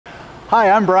Hi,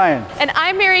 I'm Brian. And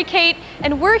I'm Mary Kate,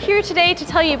 and we're here today to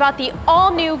tell you about the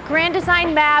all-new Grand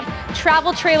Design MAV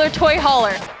travel trailer toy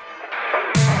hauler.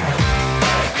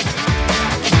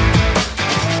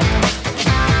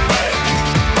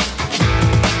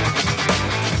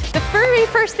 The very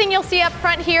first thing you'll see up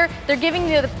front here, they're giving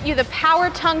you the power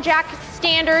tongue jack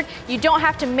standard. You don't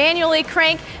have to manually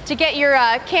crank to get your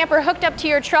camper hooked up to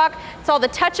your truck. It's all the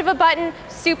touch of a button,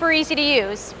 super easy to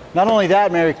use. Not only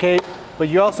that, Mary Kate, but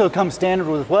you also come standard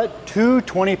with what? Two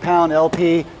 20-pound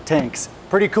LP tanks.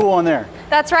 Pretty cool on there.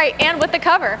 That's right, and with the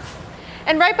cover.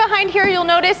 And right behind here, you'll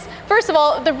notice, first of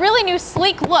all, the really new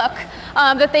sleek look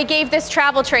that they gave this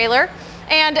travel trailer.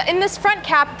 And in this front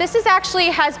cap, this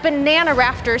has banana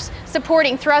rafters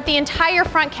supporting throughout the entire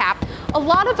front cap. A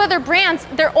lot of other brands,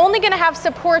 they're only gonna have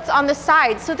supports on the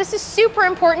sides. So this is super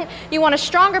important. You want a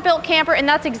stronger built camper, and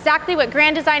that's exactly what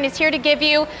Grand Design is here to give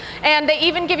you. And they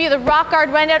even give you the rock guard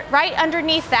right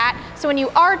underneath that. So when you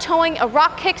are towing, a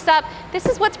rock kicks up, this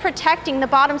is what's protecting the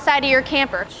bottom side of your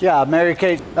camper. Yeah, Mary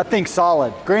Kate, that thing's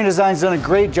solid. Grand Design's done a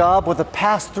great job with the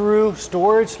pass-through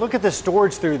storage. Look at the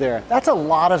storage through there. That's a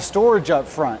lot of storage up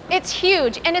front. It's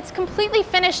huge, and it's completely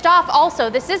finished off also.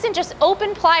 This isn't just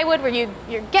open plywood where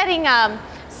you're getting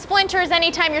splinters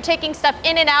anytime you're taking stuff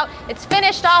in and out. It's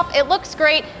finished off, it looks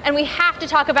great, and we have to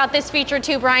talk about this feature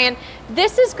too, Brian.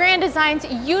 This is Grand Design's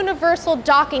universal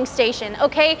docking station,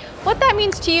 okay? What that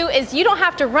means to you is you don't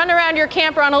have to run around your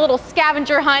camper on a little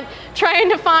scavenger hunt trying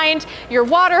to find your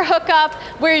water hookup,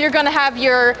 where you're gonna have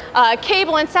your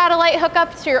cable and satellite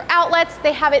hookups to your outlets.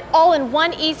 They have it all in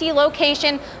one easy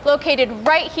location, located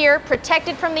right here,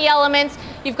 protected from the elements.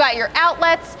 You've got your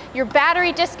outlets, your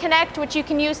battery disconnect, which you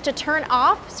can use to turn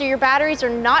off so your batteries are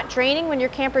not draining when your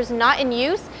camper's not in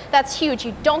use. That's huge.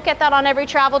 You don't get that on every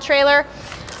travel trailer.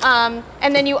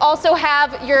 And then you also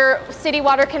have your city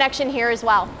water connection here as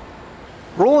well.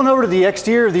 Rolling over to the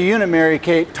exterior of the unit, Mary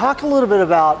Kate, talk a little bit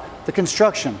about the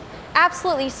construction.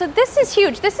 Absolutely. So this is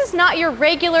huge. This is not your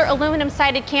regular aluminum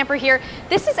sided camper here.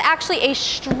 This is actually a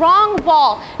strong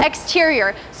wall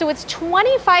exterior. So it's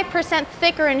 25%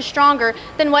 thicker and stronger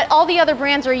than what all the other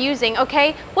brands are using,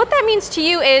 okay? What that means to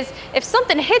you is if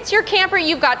something hits your camper,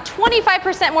 you've got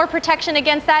 25% more protection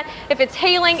against that. If it's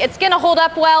hailing, it's gonna hold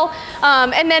up well.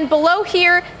 And then below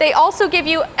here, they also give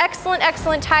you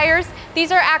excellent tires.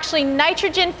 These are actually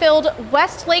nitrogen-filled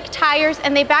Westlake tires,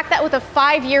 and they back that with a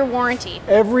 5-year warranty.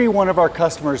 Every one of our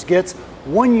customers gets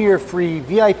 1 year free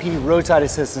VIP roadside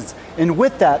assistance. And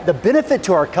with that, the benefit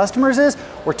to our customers is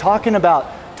we're talking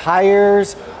about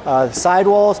tires,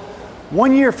 sidewalls.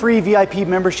 1 year free VIP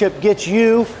membership gets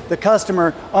you, the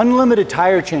customer, unlimited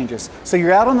tire changes. So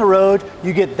you're out on the road,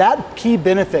 you get that key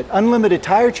benefit, unlimited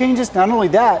tire changes. Not only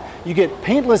that, you get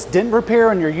paintless dent repair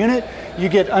on your unit, you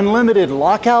get unlimited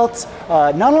lockouts,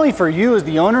 not only for you as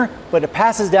the owner, but it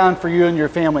passes down for you and your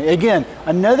family. Again,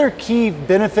 another key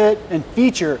benefit and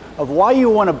feature of why you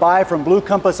want to buy from Blue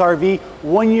Compass RV,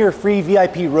 1 year free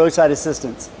VIP roadside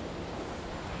assistance.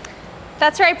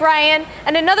 That's right, Brian.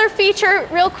 And another feature,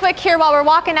 real quick here while we're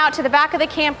walking out to the back of the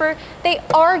camper, they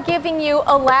are giving you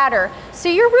a ladder. So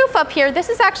your roof up here, this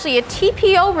is actually a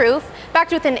TPO roof,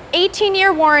 backed with an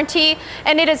 18-year warranty,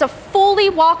 and it is a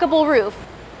fully walkable roof.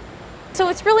 So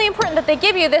it's really important that they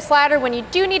give you this ladder when you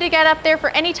do need to get up there for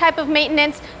any type of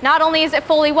maintenance. Not only is it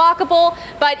fully walkable,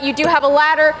 but you do have a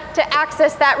ladder to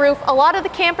access that roof. A lot of the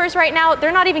campers right now,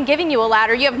 they're not even giving you a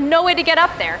ladder. You have no way to get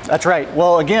up there. That's right.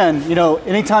 Well, again, you know,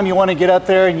 anytime you want to get up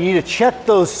there and you need to check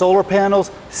those solar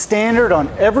panels, standard on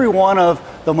every one of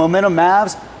the Momentum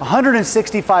MAVs,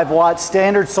 165 watt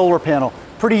standard solar panel.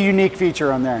 Pretty unique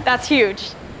feature on there. That's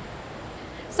huge.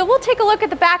 So we'll take a look at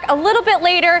the back a little bit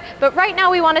later, but right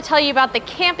now we want to tell you about the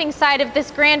camping side of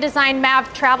this Grand Design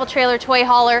MAV travel trailer toy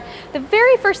hauler. The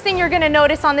very first thing you're going to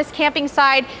notice on this camping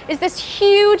side is this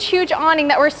huge awning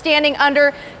that we're standing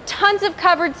under. Tons of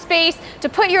covered space to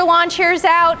put your lawn chairs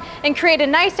out and create a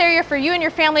nice area for you and your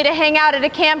family to hang out at a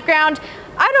campground.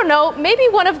 I don't know, maybe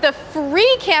one of the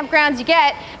free campgrounds you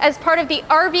get as part of the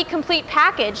RV Complete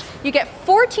package. You get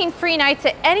 14 free nights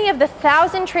at any of the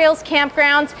 1,000 Trails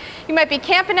campgrounds. You might be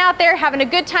camping out there, having a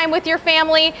good time with your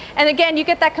family, and again, you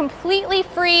get that completely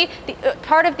free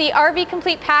part of the RV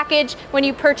Complete package when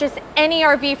you purchase any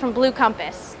RV from Blue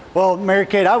Compass. Well, Mary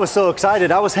Kate, I was so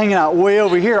excited. I was hanging out way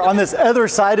over here on this other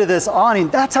side of this awning.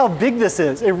 That's how big this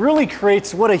is. It really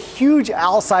creates what a huge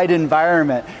outside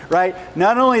environment, right?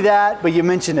 Not only that, but you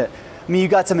mentioned it. I mean, you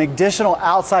got some additional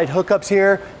outside hookups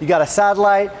here. You got a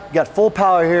satellite, you got full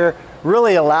power here.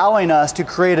 really allowing us to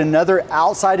create another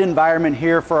outside environment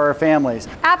here for our families.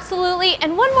 Absolutely,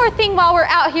 and one more thing while we're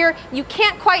out here, you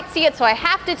can't quite see it, so I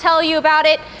have to tell you about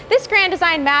it. This Grand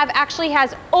Design MAV actually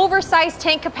has oversized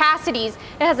tank capacities.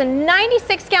 It has a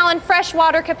 96-gallon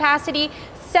freshwater capacity,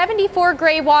 74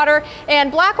 gray water,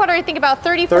 and black water, I think about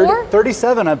 34?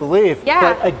 37, I believe.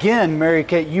 Yeah. But again, Mary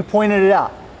Kate, you pointed it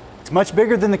out. It's much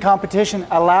bigger than the competition,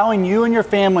 allowing you and your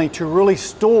family to really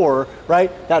store,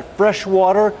 right, that fresh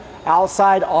water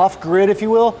outside, off grid, if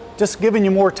you will, just giving you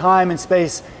more time and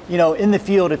space, you know, in the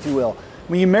field, if you will.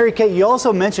 When you, Mary Kate, you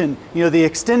also mentioned, you know, the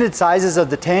extended sizes of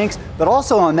the tanks, but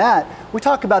also on that, we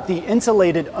talk about the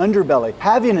insulated underbelly.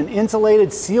 Having an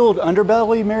insulated, sealed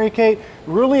underbelly, Mary Kate,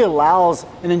 really allows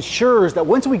and ensures that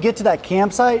once we get to that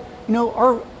campsite, you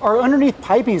know, our underneath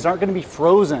pipings aren't going to be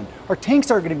frozen. Our tanks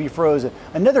aren't going to be frozen.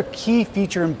 Another key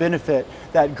feature and benefit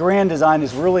that Grand Design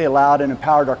has really allowed and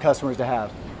empowered our customers to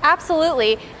have.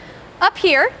 Absolutely. Up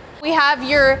here, we have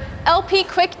your LP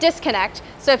quick disconnect.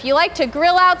 So if you like to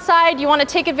grill outside, you want to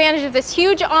take advantage of this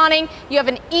huge awning, you have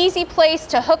an easy place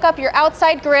to hook up your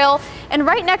outside grill. And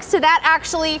right next to that,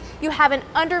 actually, you have an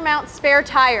undermount spare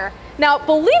tire. Now,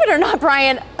 believe it or not,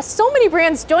 Brian, so many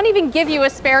brands don't even give you a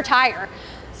spare tire.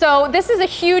 So this is a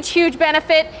huge, huge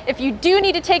benefit. If you do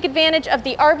need to take advantage of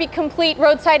the RV Complete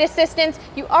roadside assistance,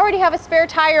 you already have a spare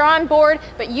tire on board,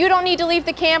 but you don't need to leave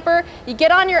the camper. You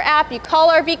get on your app, you call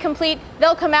RV Complete,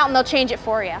 they'll come out and they'll change it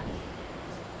for you.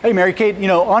 Hey, Mary Kate, you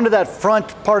know, onto that front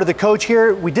part of the coach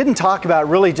here, we didn't talk about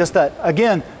really just that,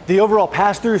 again, the overall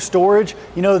pass-through storage,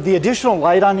 you know, the additional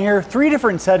light on here, 3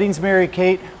 different settings, Mary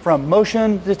Kate, from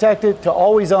motion detected to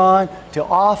always on to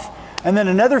off. And then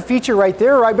another feature right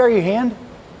there, right by your hand.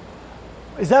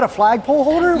 Is that a flagpole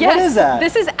holder? Yes, what is that?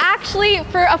 This is actually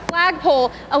for a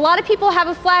flagpole. A lot of people have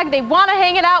a flag, they want to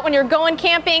hang it out when you're going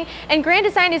camping, and Grand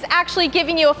Design is actually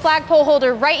giving you a flagpole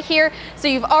holder right here, so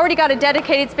you've already got a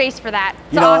dedicated space for that.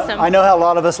 It's awesome. I know how a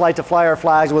lot of us like to fly our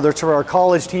flags, whether it's for our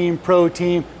college team, pro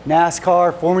team,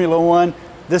 NASCAR, Formula One.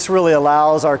 This really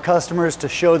allows our customers to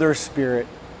show their spirit.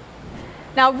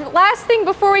 Now, last thing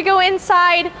before we go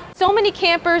inside, so many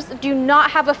campers do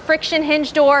not have a friction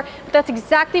hinge door, but that's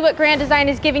exactly what Grand Design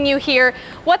is giving you here.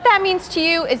 What that means to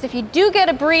you is if you do get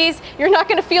a breeze, you're not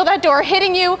going to feel that door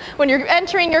hitting you when you're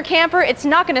entering your camper. It's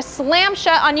not going to slam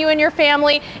shut on you and your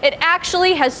family. It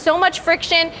actually has so much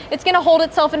friction, it's going to hold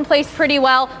itself in place pretty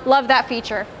well. Love that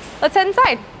feature. Let's head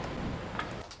inside.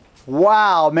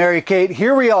 Wow, Mary Kate,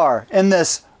 here we are in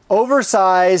this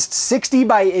oversized 60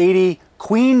 by 80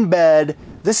 queen bed.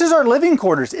 This is our living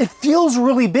quarters. It feels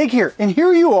really big here. And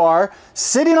here you are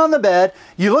sitting on the bed.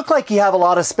 You look like you have a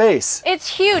lot of space.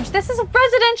 It's huge. This is a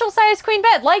residential size queen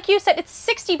bed. Like you said, it's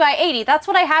 60 by 80. That's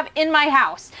what I have in my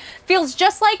house. Feels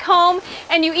just like home.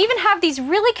 And you even have these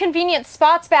really convenient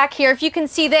spots back here. If you can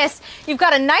see this, you've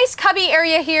got a nice cubby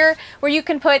area here where you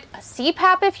can put a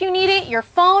CPAP if you need it, your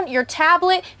phone, your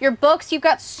tablet, your books. You've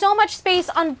got so much space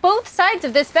on both sides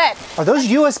of this bed. Are those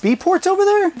USB ports over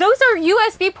there? Those are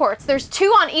USB ports. There's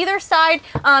 2 on either side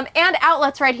and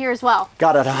outlets right here as well.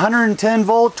 Got it, 110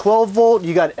 volt, 12 volt,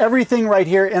 you got everything right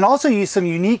here, and also use some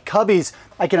unique cubbies.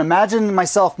 I can imagine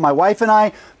myself, my wife and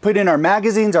I, put in our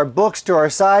magazines, our books to our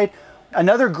side.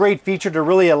 Another great feature to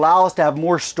really allow us to have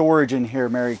more storage in here,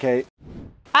 Mary Kate.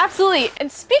 Absolutely.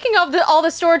 And speaking of all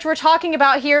the storage we're talking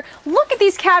about here, look at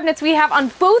these cabinets we have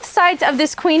on both sides of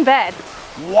this queen bed.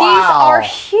 Wow. These are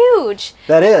huge.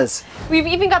 That is. We've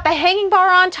even got the hanging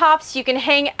bar on top so you can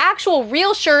hang actual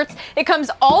real shirts. It comes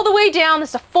all the way down. This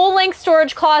is a full-length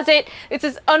storage closet. This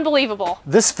is unbelievable.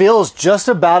 This feels just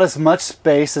about as much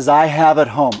space as I have at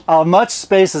home. Much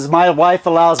space as my wife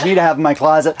allows me to have in my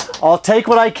closet. I'll take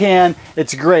what I can.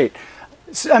 It's great.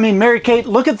 I mean, Mary Kate,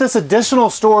 look at this additional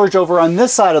storage over on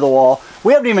this side of the wall.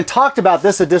 We haven't even talked about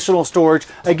this additional storage.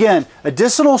 Again,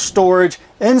 additional storage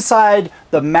inside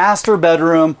the master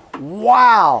bedroom.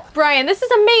 Wow. Brian, this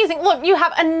is amazing. Look, you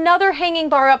have another hanging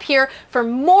bar up here for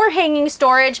more hanging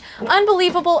storage.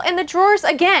 Unbelievable. And the drawers,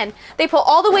 again, they pull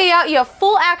all the way out. You have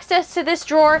full access to this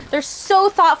drawer. They're so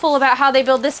thoughtful about how they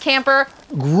build this camper.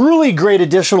 Really great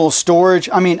additional storage.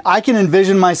 I mean, I can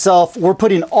envision myself, we're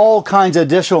putting all kinds of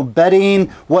additional bedding,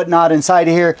 whatnot inside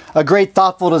of here. A great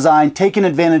thoughtful design, taking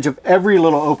advantage of every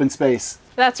little open space.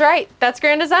 That's right. That's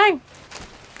Grand Design.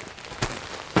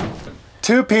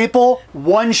 2 people,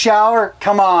 1 shower.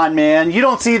 Come on, man. You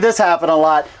don't see this happen a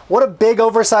lot. What a big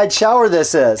oversized shower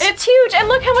this is. It's huge, and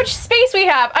look how much space we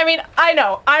have. I mean, I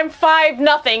know, I'm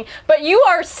 5'0", but you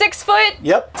are 6 foot.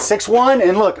 Yep, 6'1",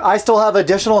 and look, I still have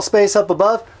additional space up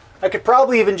above. I could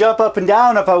probably even jump up and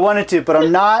down if I wanted to, but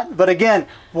I'm not. But again,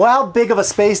 how big of a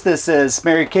space this is,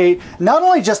 Mary Kate. Not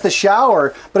only just the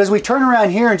shower, but as we turn around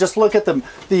here and just look at the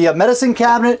medicine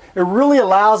cabinet, it really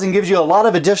allows and gives you a lot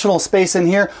of additional space in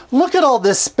here. Look at all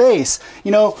this space.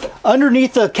 You know,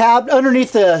 underneath the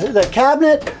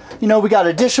cabinet, you know, we got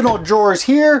additional drawers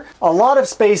here. A lot of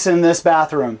space in this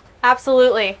bathroom.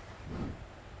 Absolutely.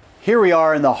 Here we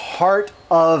are in the heart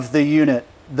of the unit,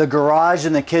 the garage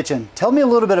and the kitchen. Tell me a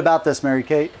little bit about this, Mary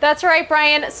Kate. That's right,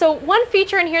 Brian. So one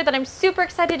feature in here that I'm super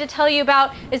excited to tell you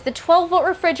about is the 12-volt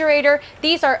refrigerator.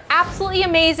 These are absolutely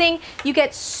amazing. You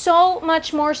get so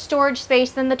much more storage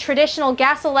space than the traditional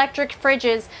gas electric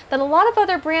fridges that a lot of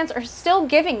other brands are still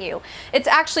giving you. It's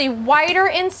actually wider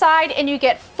inside and you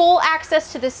get full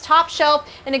access to this top shelf.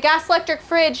 In a gas electric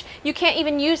fridge, you can't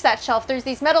even use that shelf. There's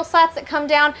these metal slats that come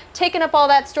down, taking up all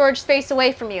that storage space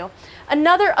away from you.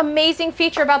 Another amazing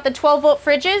feature about the 12-volt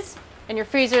fridges, and your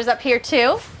freezers up here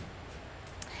too,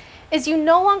 is you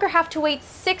no longer have to wait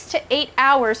 6 to 8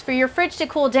 hours for your fridge to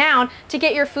cool down to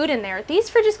get your food in there. These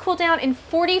fridges cool down in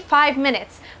 45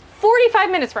 minutes. 45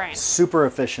 minutes, Brian. Super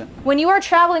efficient. When you are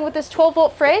traveling with this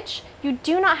 12-volt fridge, you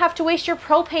do not have to waste your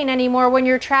propane anymore when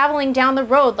you're traveling down the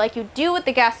road like you do with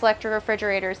the gas electric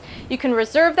refrigerators. You can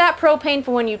reserve that propane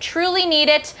for when you truly need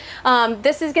it.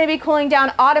 This is going to be cooling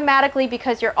down automatically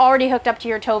because you're already hooked up to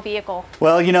your tow vehicle.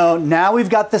 Well, you know, now we've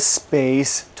got the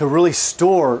space to really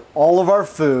store all of our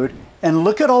food, and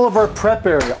look at all of our prep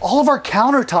area, all of our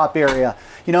countertop area.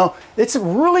 You know, it's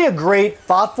really a great,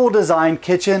 thoughtful design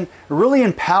kitchen, really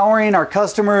empowering our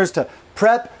customers to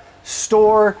prep,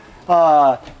 store,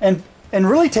 and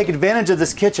really take advantage of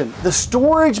this kitchen. The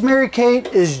storage, Mary Kate,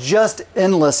 is just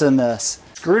endless in this.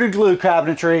 Screw to glue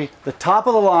cabinetry, the top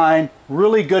of the line,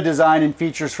 really good design and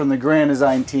features from the Grand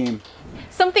Design team.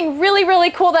 Something really, really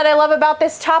cool that I love about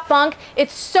this top bunk,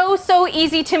 it's so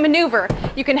easy to maneuver.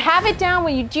 You can have it down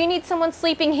when you do need someone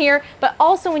sleeping here, but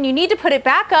also when you need to put it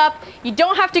back up, you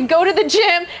don't have to go to the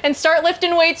gym and start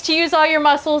lifting weights to use all your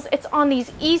muscles. It's on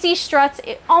these easy struts.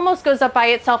 It almost goes up by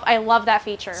itself. I love that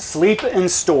feature. Sleep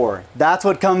and store. That's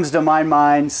what comes to my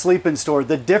mind, sleep and store.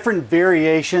 The different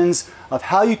variations of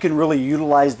how you can really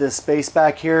utilize this space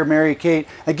back here, Mary Kate.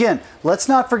 Again, let's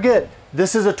not forget,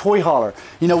 this is a toy hauler.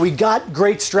 You know, we got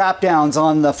great strap downs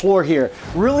on the floor here,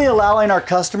 really allowing our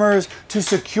customers to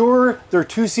secure their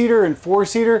 2-seater and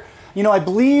 4-seater. You know, I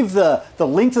believe the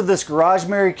length of this garage,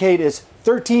 Mary Kate, is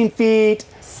 13 feet,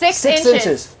 6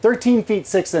 inches. 13 feet,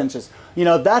 6 inches. You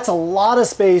know, that's a lot of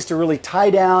space to really tie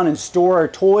down and store our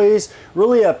toys,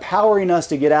 really empowering us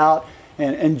to get out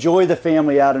and enjoy the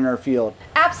family out in our field.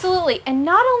 Absolutely, and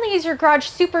not only is your garage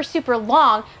super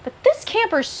long, but this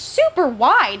camper's super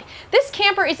wide. This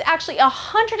camper is actually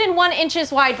 101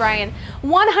 inches wide, Brian.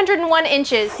 101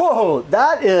 inches. Whoa,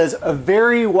 that is a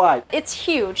very wide. It's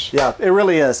huge. Yeah, it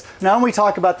really is. Now when we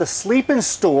talk about the sleep and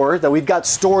store that we've got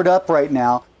stored up right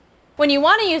now. When you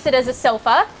want to use it as a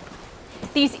sofa,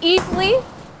 these easily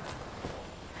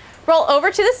roll over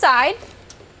to the side.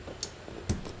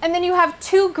 And then you have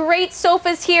 2 great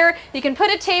sofas here. You can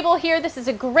put a table here. This is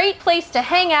a great place to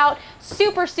hang out.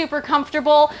 Super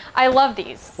comfortable. I love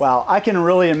these. Wow, I can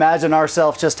really imagine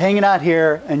ourselves just hanging out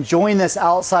here, enjoying this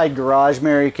outside garage,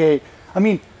 Mary Kate. I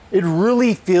mean, it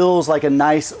really feels like a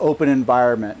nice open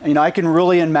environment. You know, I can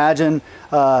really imagine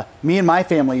me and my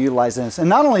family utilizing this. And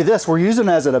not only this, we're using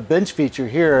it as a bench feature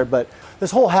here, but this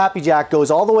whole Happy Jack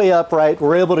goes all the way up, right?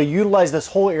 We're able to utilize this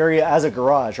whole area as a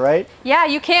garage, right? Yeah,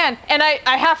 you can. And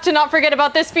I have to not forget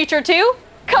about this feature too.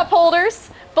 Cup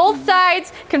holders, both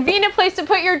sides, convenient place to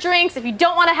put your drinks. If you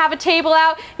don't want to have a table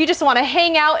out, you just want to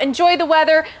hang out, enjoy the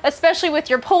weather, especially with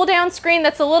your pull down screen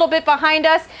that's a little bit behind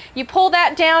us. You pull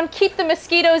that down, keep the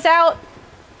mosquitoes out.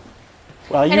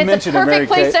 Well, you mentioned it, Mary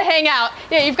Kate. And it's a perfect place to hang out.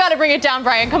 Yeah, you've got to bring it down,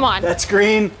 Brian, come on. That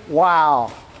screen,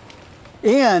 wow.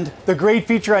 And the great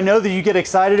feature I know that you get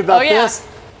excited about this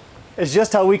is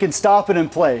just how we can stop it in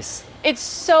place. It's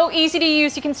so easy to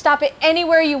use. You can stop it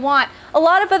anywhere you want. A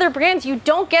lot of other brands, you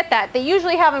don't get that. They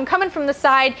usually have them coming from the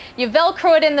side. You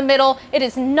Velcro it in the middle. It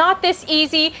is not this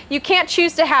easy. You can't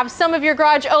choose to have some of your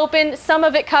garage open, some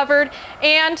of it covered,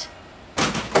 and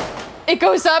it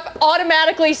goes up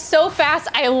automatically so fast.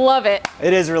 I love it.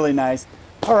 It is really nice.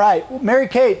 All right, Mary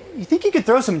Kate, you think you could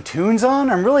throw some tunes on?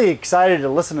 I'm really excited to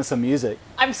listen to some music.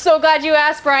 I'm so glad you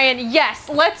asked, Brian. Yes,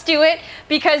 let's do it,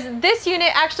 because this unit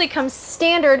actually comes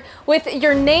standard with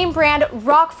your name brand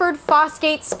Rockford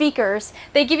Fosgate speakers.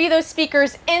 They give you those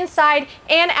speakers inside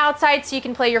and outside so you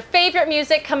can play your favorite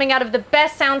music coming out of the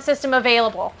best sound system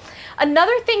available.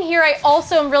 Another thing here I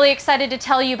also am really excited to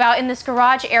tell you about in this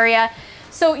garage area.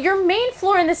 So your main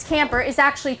floor in this camper is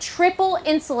actually triple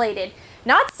insulated.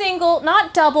 Not single,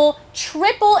 not double,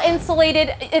 triple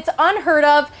insulated. It's unheard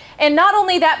of. And not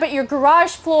only that, but your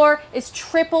garage floor is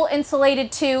triple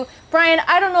insulated too. Brian,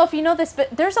 I don't know if you know this,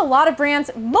 but there's a lot of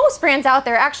brands, most brands out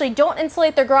there actually don't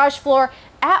insulate their garage floor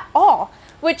at all,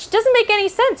 which doesn't make any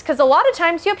sense because a lot of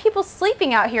times you have people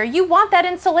sleeping out here. You want that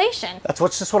insulation. That's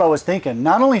just what I was thinking.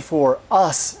 Not only for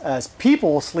us as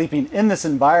people sleeping in this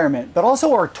environment, but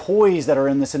also our toys that are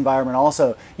in this environment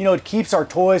also. You know, it keeps our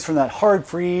toys from that hard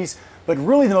freeze. But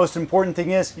really the most important thing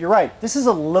is, you're right, this is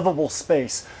a livable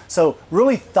space. So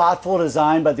really thoughtful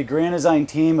design by the Grand Design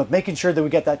team of making sure that we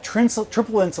get that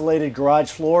triple insulated garage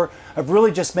floor, of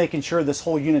really just making sure this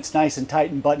whole unit's nice and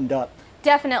tight and buttoned up.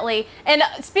 Definitely. And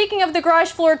speaking of the garage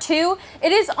floor too,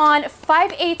 it is on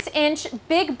 5/8 inch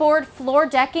big board floor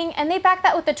decking, and they back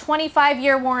that with a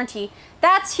 25-year warranty.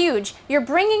 That's huge. You're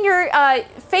bringing your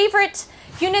favorite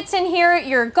units in here,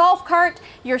 your golf cart,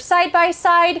 your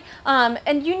side-by-side,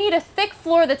 and you need a thick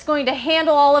floor that's going to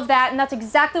handle all of that, and that's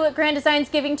exactly what Grand Design's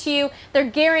giving to you. They're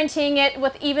guaranteeing it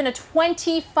with even a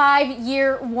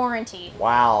 25-year warranty.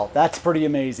 Wow, that's pretty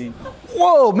amazing.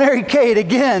 Whoa, Mary Kate,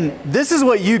 again, this is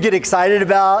what you get excited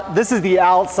about. This is the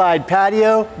outside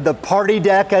patio, the party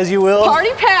deck, as you will.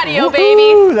 Party patio, Woo-hoo,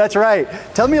 baby. that's right.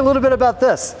 Tell me a little bit about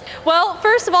this. Well,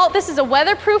 first of all, this is a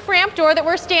weatherproof ramp door that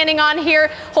we're standing on here.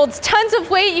 Holds tons of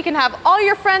weight. You can have all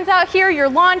your friends out here, your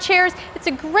lawn chairs. It's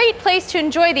a great place to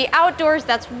enjoy the outdoors.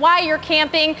 That's why you're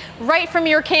camping right from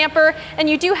your camper. And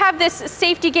you do have this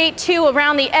safety gate too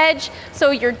around the edge,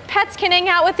 so your pets can hang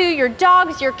out with you, your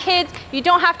dogs, your kids. You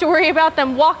don't have to worry about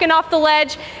them walking off the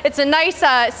ledge. It's a nice,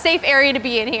 safe area to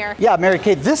be in here. Yeah, Mary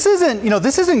Kate, this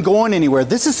isn't going anywhere.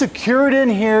 This is secured in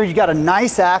here. You got a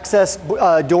nice access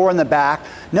door in the back.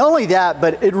 Not only that,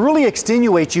 but it really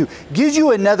extenuates you, gives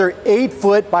you another 8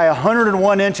 foot by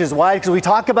 101 inches wide, because we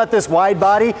talk about this wide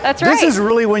body. That's right. This is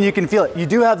really when you can feel it. You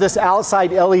do have this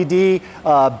outside LED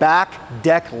back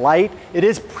deck light. It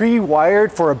is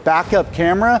pre-wired for a backup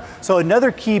camera. So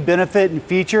another key benefit and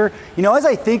feature, you know, as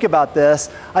I think about this,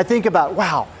 I think about,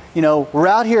 wow, you know, we're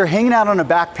out here hanging out on a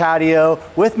back patio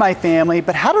with my family,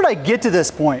 but how did I get to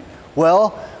this point?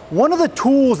 Well, one of the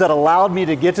tools that allowed me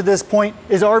to get to this point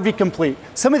is RV Complete.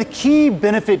 Some of the key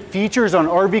benefit features on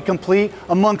RV Complete,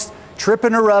 amongst trip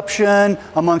interruption,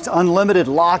 amongst unlimited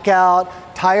lockout,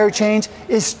 tire change,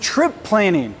 is trip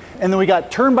planning. And then we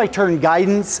got turn-by-turn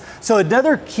guidance. So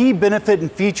another key benefit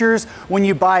and features, when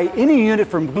you buy any unit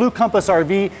from Blue Compass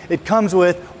RV, it comes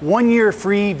with 1 year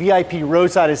free VIP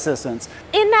roadside assistance.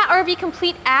 In that RV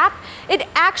Complete app, it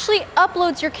actually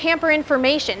uploads your camper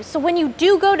information. So when you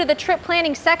do go to the trip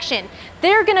planning section,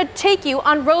 they're gonna take you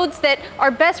on roads that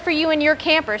are best for you and your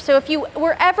camper. So if you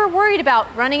were ever worried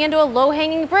about running into a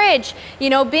low-hanging bridge, you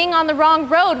know, being on the wrong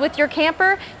road with your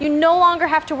camper, you no longer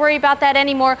have to worry about that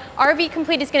anymore. RV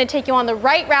Complete is gonna take you on the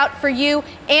right route for you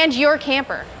and your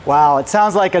camper. Wow, it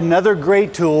sounds like another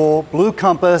great tool, Blue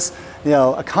Compass, you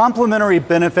know, a complimentary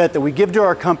benefit that we give to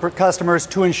our customers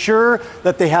to ensure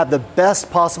that they have the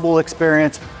best possible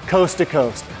experience coast to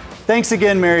coast. Thanks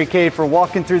again, Mary Kate, for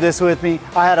walking through this with me.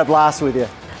 I had a blast with you.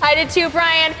 I did too,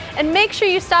 Brian. And make sure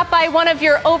you stop by one of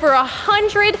your over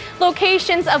 100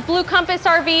 locations of Blue Compass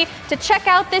RV to check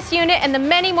out this unit and the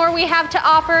many more we have to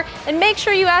offer. And make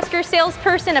sure you ask your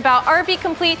salesperson about RV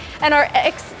Complete and our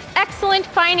excellent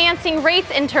financing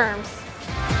rates and terms.